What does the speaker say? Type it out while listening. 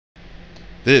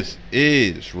This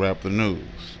is Rap the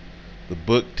News. The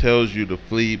book tells you to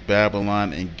flee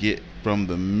Babylon and get from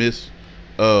the midst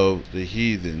of the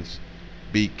heathens,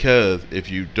 because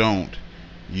if you don't,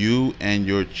 you and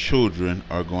your children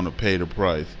are going to pay the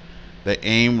price. The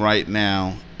aim right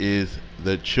now is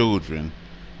the children.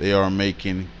 They are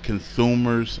making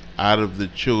consumers out of the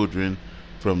children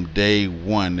from day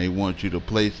one. They want you to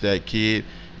place that kid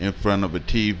in front of a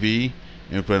TV,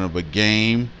 in front of a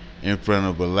game, in front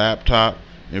of a laptop,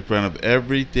 in front of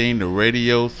everything, the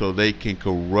radio, so they can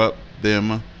corrupt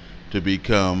them to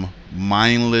become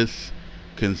mindless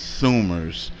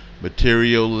consumers,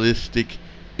 materialistic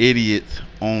idiots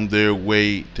on their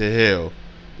way to hell.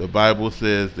 The Bible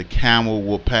says the camel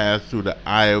will pass through the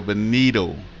eye of a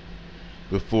needle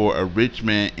before a rich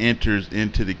man enters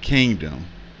into the kingdom.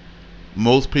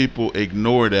 Most people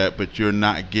ignore that, but you're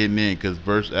not getting in, because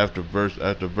verse after verse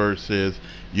after verse says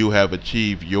you have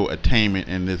achieved your attainment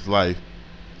in this life,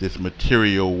 this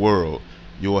material world.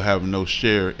 You will have no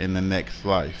share in the next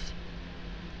life.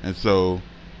 And so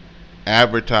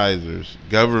advertisers,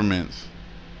 governments,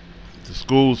 the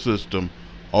school system,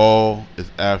 all is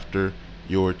after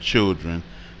your children.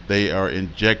 They are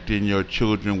injecting your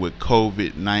children with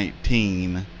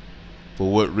COVID-19.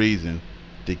 For what reason?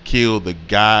 To kill the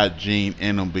God gene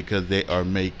in them, because they are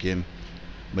making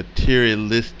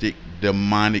materialistic,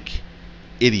 demonic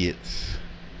idiots.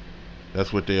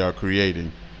 That's what they are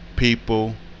creating.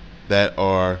 People that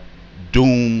are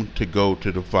doomed to go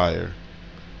to the fire.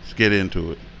 Let's get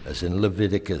into it. As in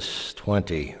Leviticus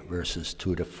 20, verses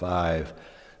 2 to 5,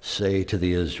 say to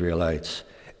the Israelites,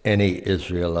 any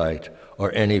Israelite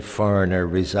or any foreigner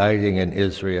residing in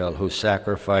Israel who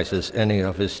sacrifices any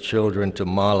of his children to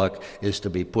Moloch is to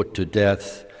be put to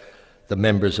death. The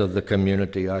members of the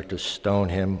community are to stone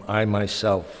him. I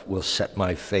myself will set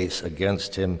my face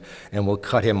against him and will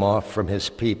cut him off from his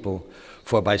people,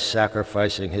 for by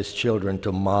sacrificing his children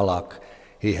to Moloch,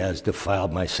 he has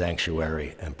defiled my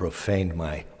sanctuary and profaned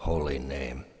my holy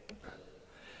name.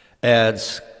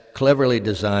 Ads cleverly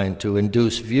designed to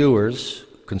induce viewers,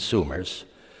 consumers,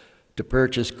 to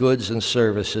purchase goods and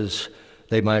services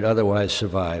they might otherwise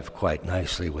survive quite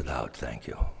nicely without, thank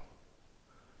you.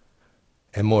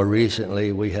 And more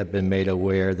recently, we have been made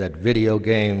aware that video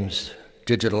games,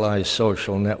 digitalized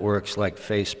social networks like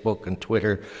Facebook and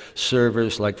Twitter,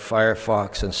 servers like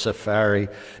Firefox and Safari,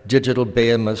 digital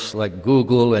behemoths like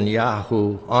Google and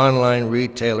Yahoo, online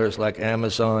retailers like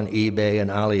Amazon, eBay, and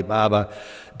Alibaba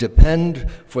depend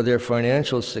for their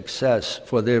financial success,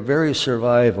 for their very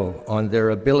survival, on their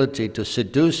ability to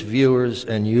seduce viewers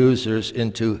and users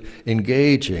into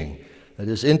engaging, that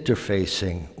is,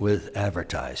 interfacing with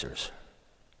advertisers.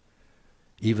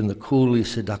 Even the coolly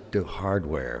seductive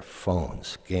hardware,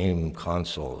 phones, game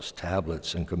consoles,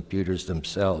 tablets, and computers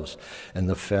themselves, and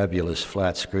the fabulous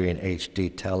flat-screen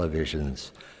HD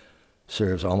televisions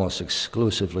serves almost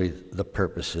exclusively the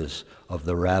purposes of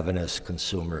the ravenous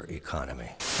consumer economy.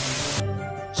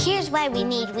 Here's why we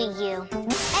need Wii U.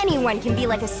 Anyone can be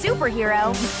like a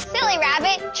superhero. Silly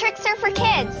rabbit, tricks are for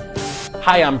kids.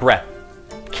 Hi, I'm Brett.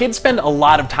 Kids spend a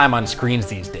lot of time on screens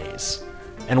these days.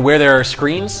 And where there are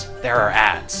screens, there are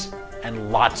ads,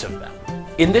 and lots of them.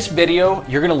 In this video,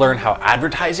 you're gonna learn how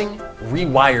advertising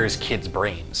rewires kids'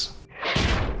 brains.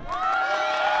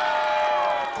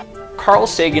 Carl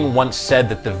Sagan once said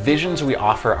that the visions we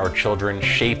offer our children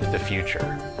shape the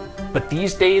future. But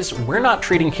these days, we're not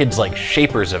treating kids like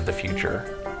shapers of the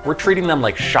future. We're treating them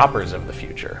like shoppers of the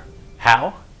future.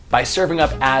 How? By serving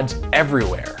up ads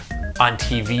everywhere. On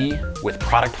TV, with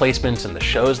product placements in the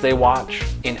shows they watch,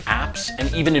 in apps,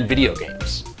 and even in video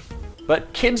games.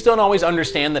 But kids don't always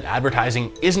understand that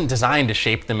advertising isn't designed to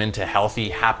shape them into healthy,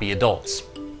 happy adults.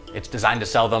 It's designed to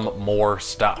sell them more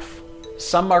stuff.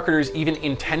 Some marketers even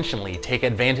intentionally take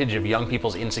advantage of young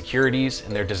people's insecurities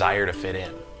and their desire to fit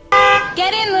in.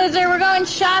 Get in, loser, we're going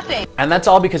shopping. And that's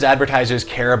all because advertisers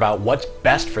care about what's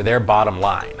best for their bottom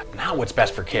line, not what's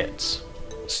best for kids.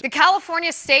 The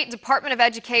California State Department of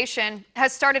Education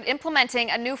has started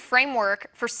implementing a new framework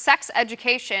for sex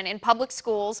education in public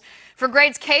schools for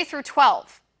grades K through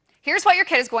 12. Here's what your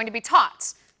kid is going to be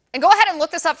taught. And go ahead and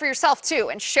look this up for yourself too,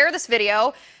 and share this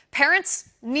video. Parents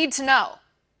need to know,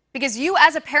 because you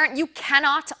as a parent, you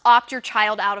cannot opt your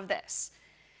child out of this.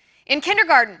 In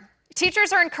kindergarten,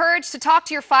 teachers are encouraged to talk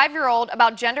to your 5-year-old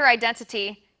about gender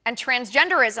identity and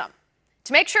transgenderism,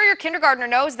 to make sure your kindergartner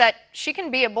knows that she can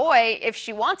be a boy if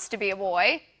she wants to be a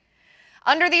boy.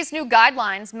 Under these new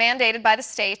guidelines mandated by the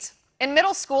state, in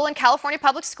middle school and California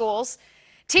public schools,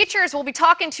 teachers will be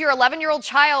talking to your 11-year-old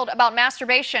child about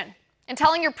masturbation and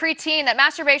telling your preteen that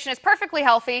masturbation is perfectly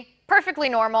healthy, perfectly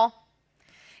normal.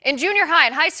 In junior high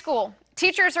and high school,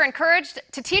 teachers are encouraged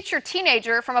to teach your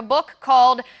teenager from a book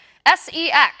called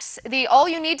SEX, the All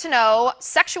You Need to Know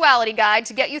Sexuality Guide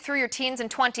to Get You Through Your Teens and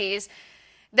 20s,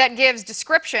 that gives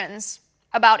descriptions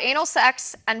about anal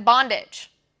sex and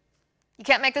bondage. You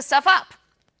can't make this stuff up.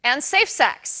 And safe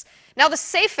sex. Now, the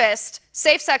safest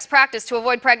safe sex practice to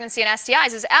avoid pregnancy and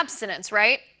STIs is abstinence,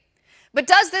 right? But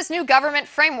does this new government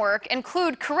framework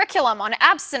include curriculum on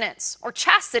abstinence or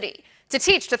chastity to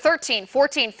teach to 13,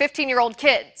 14, 15-year-old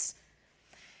kids?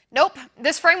 Nope.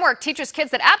 This framework teaches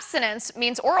kids that abstinence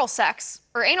means oral sex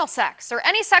or anal sex or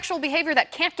any sexual behavior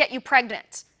that can't get you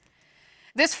pregnant.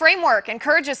 This framework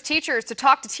encourages teachers to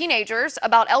talk to teenagers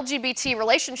about LGBT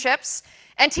relationships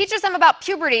and teaches them about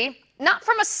puberty, not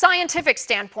from a scientific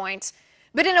standpoint,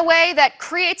 but in a way that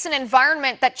creates an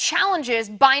environment that challenges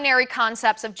binary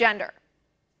concepts of gender.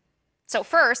 So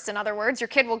first, in other words, your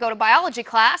kid will go to biology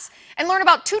class and learn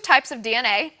about two types of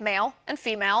DNA, male and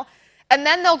female, and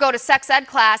then they'll go to sex ed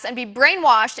class and be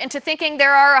brainwashed into thinking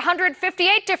there are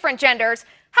 158 different genders,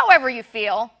 however you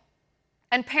feel.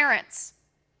 And parents,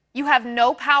 you have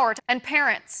no power to, and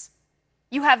parents,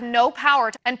 you have no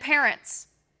power to, and parents,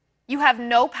 you have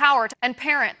no power to, and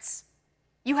parents,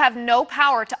 you have no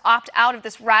power to opt out of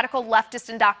this radical leftist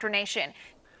indoctrination.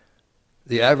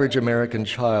 The average American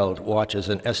child watches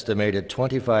an estimated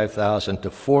 25,000 to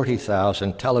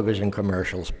 40,000 television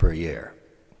commercials per year.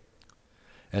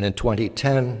 And in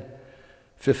 2010,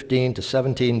 $15 to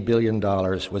 $17 billion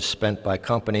was spent by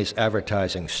companies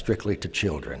advertising strictly to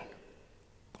children.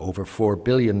 Over $4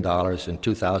 billion in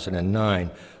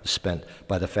 2009 was spent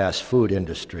by the fast food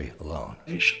industry alone.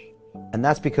 And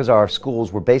that's because our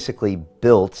schools were basically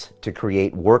built to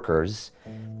create workers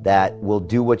that will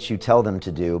do what you tell them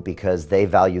to do because they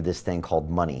value this thing called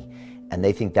money. And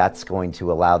they think that's going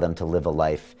to allow them to live a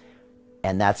life.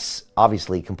 And that's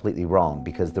obviously completely wrong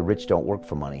because the rich don't work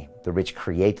for money. The rich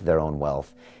create their own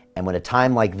wealth. And when a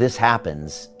time like this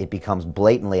happens, it becomes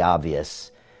blatantly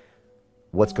obvious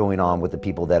what's going on with the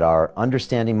people that are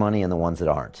understanding money and the ones that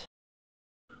aren't.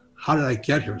 How did I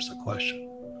get here is the question.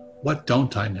 What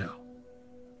don't I know?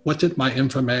 What did my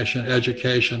information,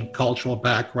 education, cultural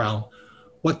background,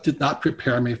 what did not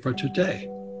prepare me for today?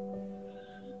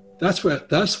 That's where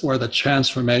the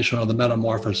transformation or the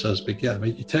metamorphosis begin. I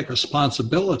mean, you take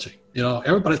responsibility. You know,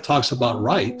 everybody talks about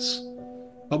rights,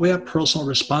 but we have personal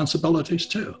responsibilities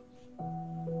too.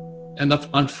 And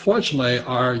unfortunately,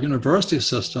 our university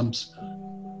systems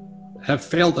have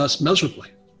failed us miserably.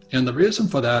 And the reason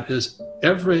for that is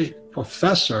every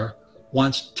professor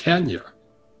wants tenure.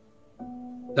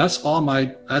 That's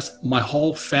my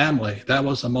whole family. That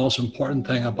was the most important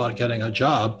thing about getting a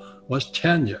job was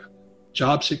tenure.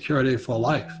 Job security for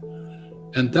life.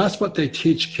 And that's what they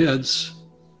teach kids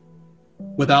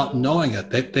without knowing it.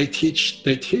 They teach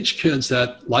kids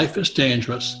that life is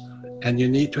dangerous and you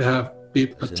need to be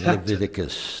protected. In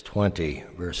Leviticus 20,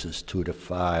 verses 2 to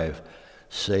 5,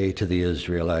 say to the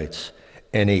Israelites,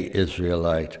 any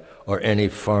Israelite or any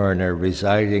foreigner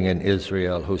residing in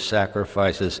Israel who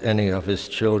sacrifices any of his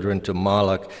children to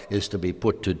Moloch is to be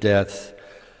put to death.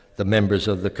 The members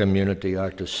of the community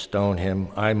are to stone him.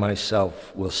 I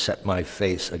myself will set my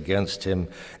face against him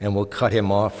and will cut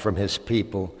him off from his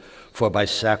people, for by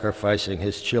sacrificing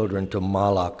his children to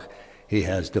Moloch, he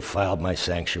has defiled my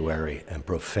sanctuary and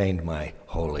profaned my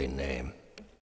holy name.